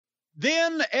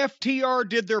Then FTR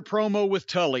did their promo with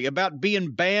Tully about being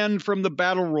banned from the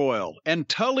Battle Royal. And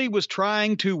Tully was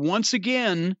trying to, once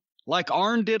again, like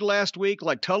Arn did last week,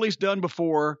 like Tully's done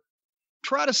before,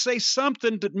 try to say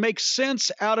something that makes sense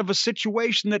out of a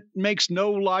situation that makes no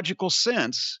logical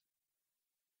sense.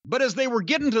 But as they were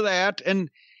getting to that and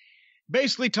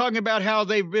basically talking about how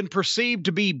they've been perceived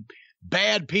to be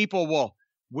bad people, well,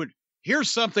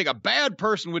 here's something a bad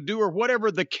person would do or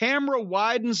whatever, the camera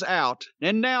widens out.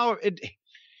 And now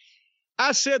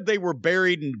I said they were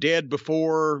buried and dead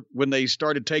before when they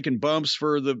started taking bumps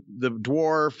for the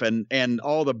dwarf and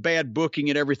all the bad booking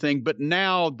and everything. But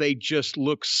now they just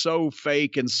look so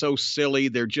fake and so silly.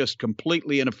 They're just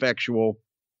completely ineffectual.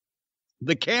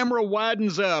 The camera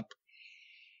widens up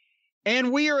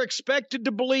and we are expected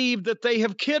to believe that they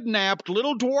have kidnapped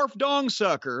little dwarf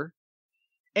Dongsucker.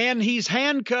 And he's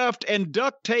handcuffed and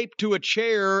duct taped to a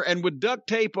chair and with duct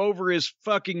tape over his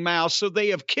fucking mouth. So they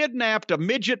have kidnapped a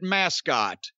midget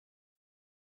mascot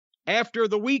after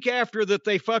the week after that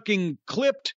they fucking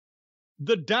clipped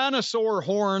the dinosaur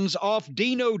horns off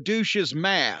Dino Douche's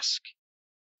mask.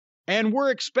 And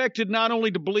we're expected not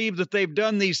only to believe that they've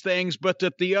done these things, but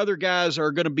that the other guys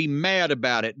are going to be mad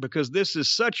about it because this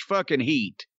is such fucking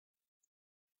heat.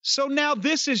 So now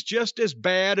this is just as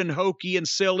bad and hokey and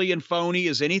silly and phony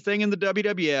as anything in the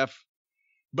WWF,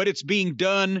 but it's being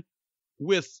done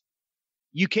with,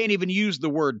 you can't even use the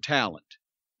word talent.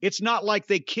 It's not like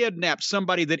they kidnapped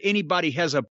somebody that anybody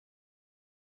has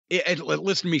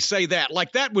listen to me say that,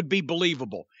 like that would be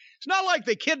believable. It's not like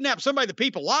they kidnapped somebody that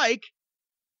people like.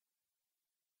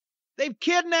 They've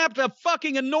kidnapped a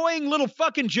fucking annoying little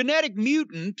fucking genetic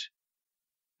mutant,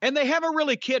 and they haven't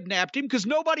really kidnapped him because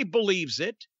nobody believes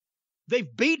it.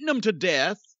 They've beaten him to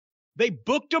death. They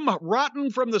booked him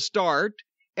rotten from the start.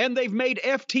 And they've made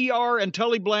FTR and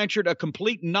Tully Blanchard a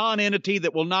complete non-entity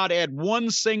that will not add one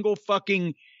single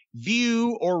fucking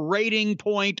view or rating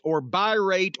point or buy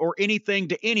rate or anything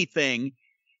to anything.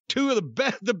 Two of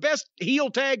the best heel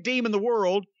tag team in the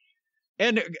world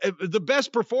and the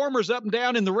best performers up and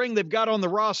down in the ring they've got on the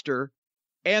roster.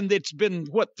 And it's been,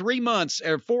 3 months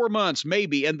or 4 months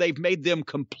maybe, and they've made them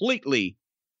completely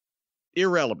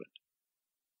irrelevant.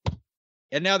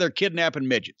 And now they're kidnapping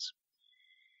midgets.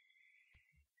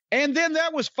 And then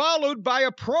that was followed by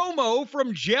a promo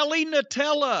from Jelly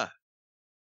Nutella.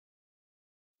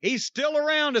 He's still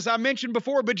around, as I mentioned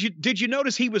before, but did you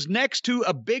notice he was next to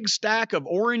a big stack of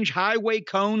orange highway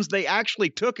cones? They actually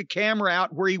took a camera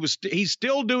out where he's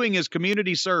still doing his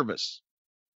community service.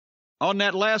 On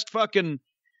that last fucking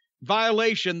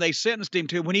violation they sentenced him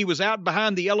to when he was out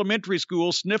behind the elementary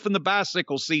school sniffing the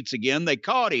bicycle seats again. They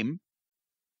caught him.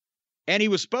 And he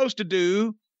was supposed to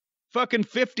do fucking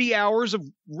 50 hours of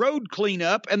road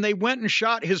cleanup, and they went and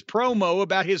shot his promo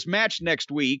about his match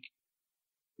next week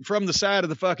from the side of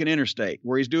the fucking interstate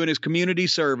where he's doing his community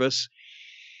service.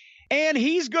 And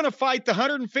he's going to fight the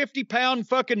 150-pound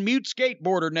fucking mute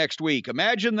skateboarder next week.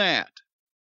 Imagine that.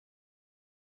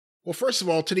 Well, first of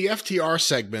all, to the FTR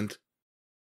segment,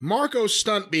 Marko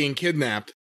Stunt being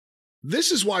kidnapped,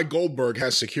 this is why Goldberg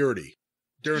has security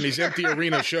during these empty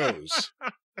arena shows.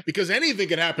 Because anything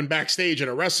can happen backstage in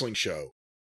a wrestling show.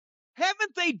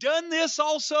 Haven't they done this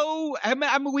also? I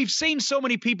mean, we've seen so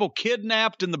many people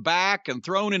kidnapped in the back and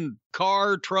thrown in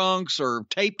car trunks or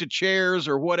taped to chairs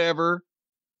or whatever.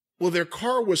 Well, their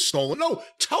car was stolen. No,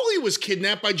 Tully was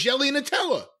kidnapped by Jelly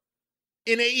Nutella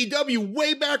in AEW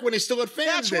way back when they still had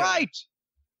fans. That's right.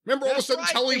 Remember all of a sudden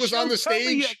Tully was on the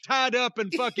stage? Tully tied up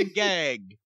and fucking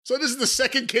gagged. So this is the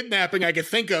second kidnapping I can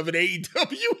think of in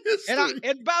AEW history.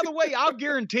 And by the way, I'll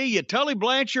guarantee you, Tully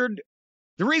Blanchard,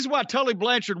 the reason why Tully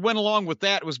Blanchard went along with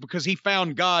that was because he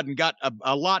found God and got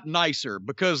a lot nicer.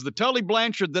 Because the Tully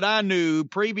Blanchard that I knew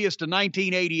previous to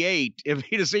 1988, if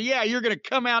he'd have said, yeah, you're going to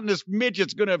come out and this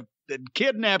midget's going to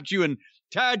kidnap you and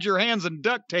tied your hands and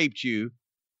duct taped you,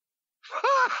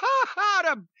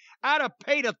 I'd have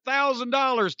paid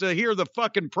 $1,000 to hear the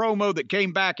fucking promo that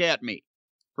came back at me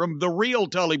from the real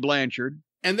Tully Blanchard.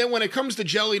 And then when it comes to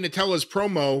Jelly Nutella's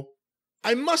promo,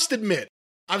 I must admit,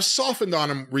 I've softened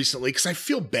on him recently because I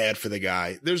feel bad for the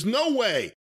guy. There's no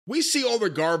way. We see all the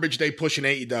garbage they push in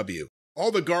AEW,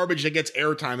 all the garbage that gets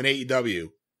airtime in AEW.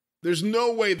 There's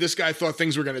no way this guy thought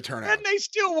things were going to turn out. And they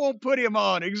still won't put him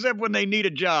on, except when they need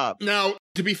a job. Now,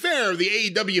 to be fair, the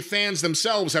AEW fans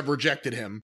themselves have rejected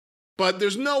him, but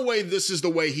there's no way this is the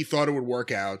way he thought it would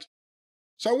work out.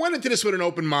 So I went into this with an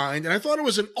open mind, and I thought it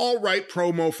was an all-right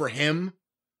promo for him.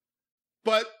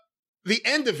 But the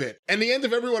end of it, and the end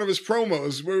of every one of his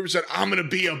promos, where he said, I'm going to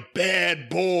be a bad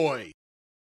boy.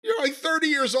 You're like 30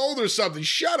 years old or something.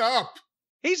 Shut up.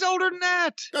 He's older than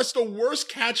that. That's the worst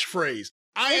catchphrase.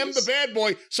 I am the bad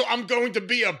boy, so I'm going to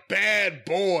be a bad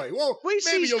boy. Well,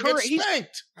 maybe you'll get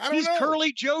spanked. I don't know. He's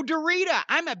Curly Joe Dorita.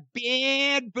 I'm a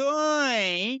bad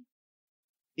boy.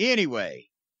 Anyway.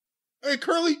 Hey,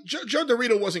 Joe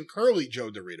Dorita wasn't Curly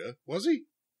Joe Dorita, was he?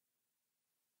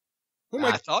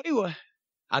 I thought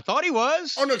he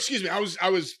was. Oh, no, excuse me. I was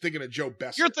thinking of Joe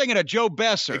Besser. You're thinking of Joe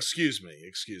Besser. Excuse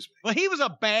me. Well, he was a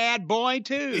bad boy,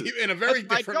 too. In a very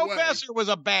different way. Joe Besser was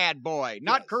a bad boy,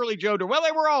 not Curly Joe. Well,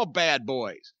 they were all bad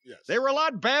boys. Yes. They were a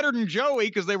lot badder than Joey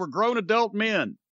because they were grown adult men.